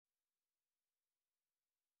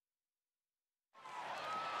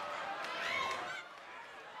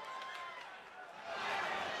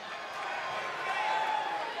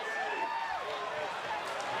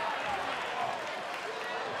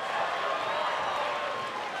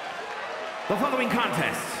The following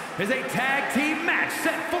contest is a tag team match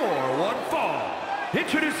set for one fall.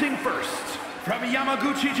 Introducing first, from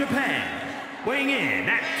Yamaguchi, Japan, weighing in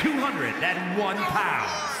at 201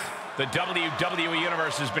 pounds. The WWE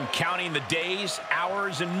Universe has been counting the days,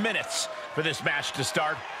 hours, and minutes for this match to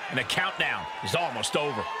start, and the countdown is almost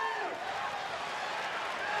over.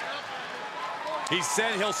 He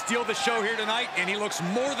said he'll steal the show here tonight, and he looks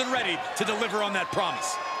more than ready to deliver on that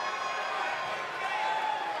promise.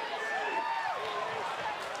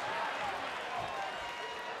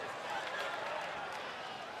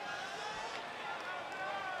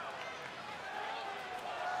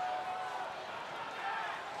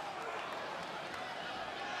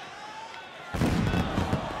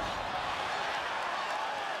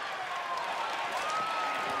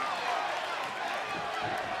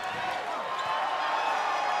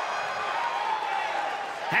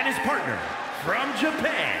 And his partner from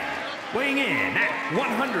Japan, weighing in at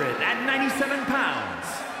 197 pounds.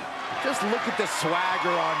 Just look at the swagger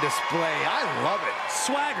on display. I love it.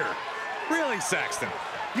 Swagger? Really, Saxton?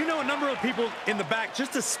 You know a number of people in the back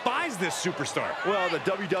just despise this superstar. Well, the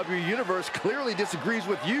WWE Universe clearly disagrees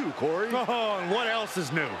with you, Corey. Oh, and what else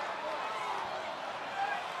is new?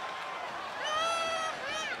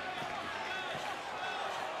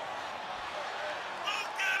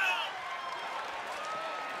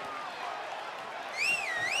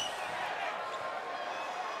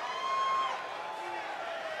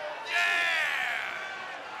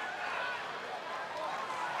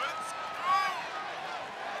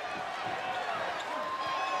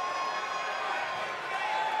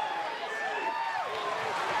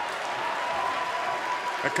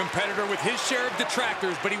 A competitor with his share of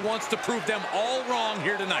detractors, but he wants to prove them all wrong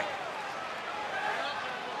here tonight.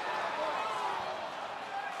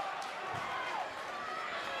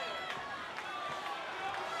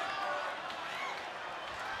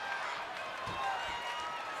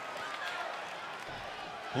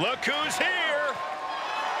 Look who's here!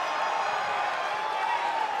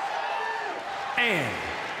 And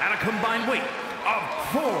at a combined weight of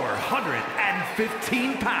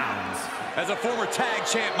 415 pounds. As a former tag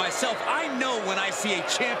champ myself, I know when I see a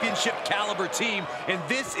championship caliber team, and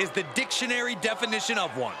this is the dictionary definition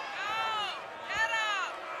of one.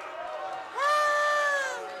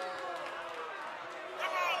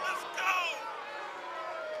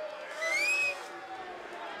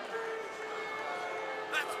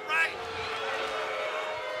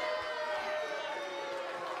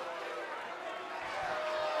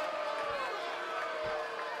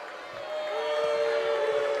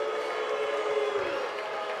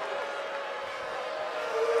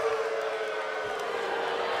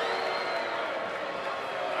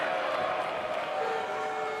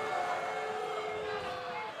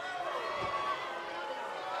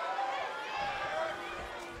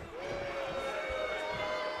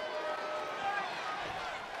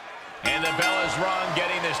 And the bell is rung,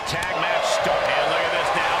 getting this tag match started. And look at this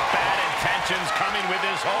now, bad intentions coming with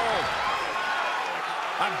this hold.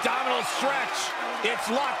 Abdominal stretch, it's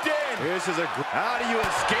locked in. This is how do you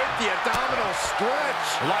escape the abdominal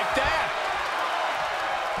stretch? Like that.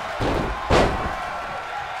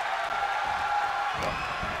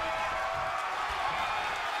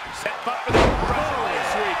 Set up for the Brazilian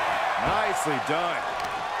sweep. Nicely done.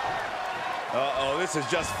 Uh-oh, this is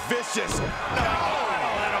just vicious. No!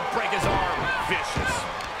 Break his arm. Vicious.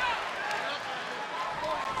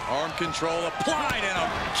 Arm control applied and a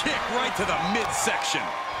kick right to the midsection.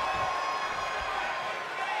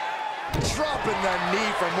 Dropping the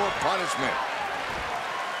knee for more punishment.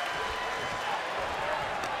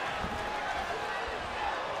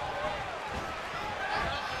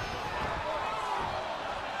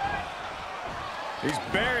 He's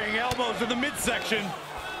burying elbows to the midsection.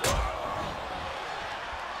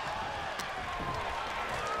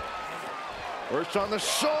 First on the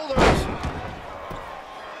shoulders.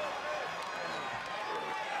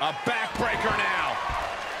 A backbreaker now.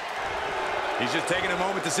 He's just taking a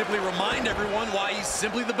moment to simply remind everyone why he's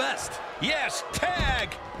simply the best. Yes,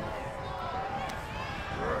 tag.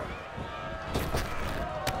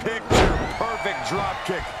 Picture perfect drop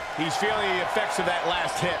kick. He's feeling the effects of that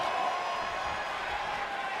last hit.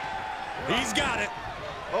 He's got it.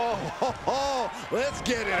 Oh, ho, ho. Let's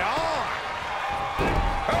get it on.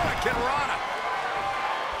 Hurricane Rana.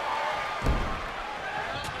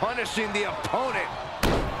 Punishing the opponent.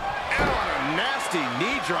 And on a nasty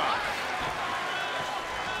knee drop.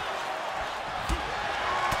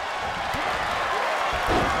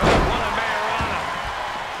 What a Mayorana.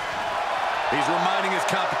 He's reminding his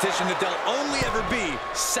competition that they'll only ever be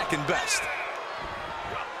second best.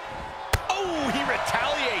 Oh, he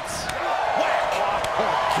retaliates. Whack.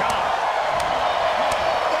 Oh, God.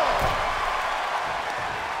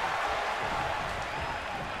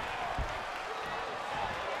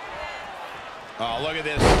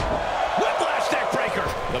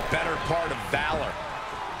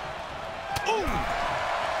 Ooh.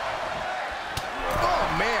 Oh,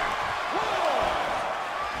 man.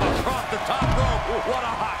 Across the top rope. What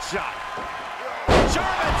a hot shot.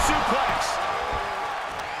 German suplex.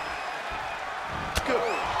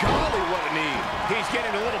 Good golly, what a knee. He's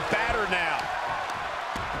getting a little battered now.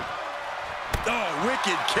 Oh,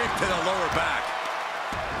 wicked kick to the lower back.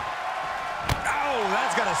 Oh,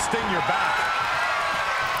 that's gonna sting your back.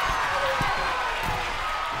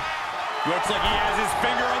 Looks like he has his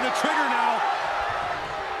finger on the trigger now.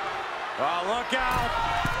 Oh, look out.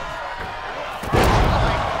 Oh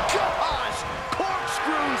my gosh!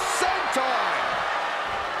 Corkscrew senton!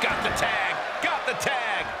 Got the tag. Got the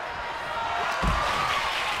tag.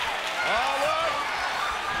 Oh, look!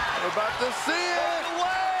 We're about to see it.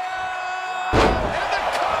 And the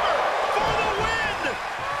cover for the win!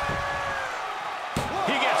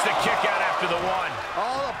 He gets the kick out after the one.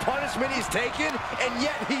 All the punishment he's taken, and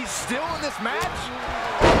yet he's still in this match?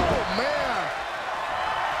 Oh, man.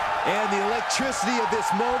 And the electricity of this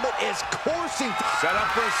moment is coursing. Set up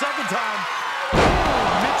for a second time.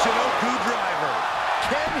 Oh, Michinoku driver.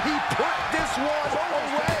 Can he put this one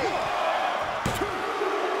away?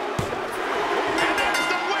 And there's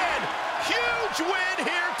the win. Huge win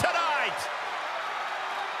here tonight.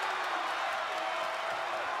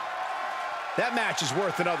 That match is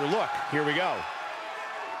worth another look. Here we go.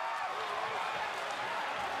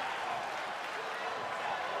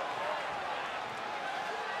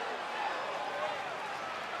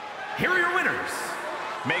 Here are your winners.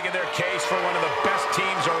 Making their case for one of the best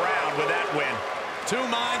teams around with that win. Two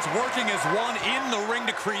minds working as one in the ring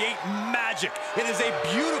to create magic. It is a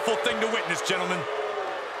beautiful thing to witness, gentlemen.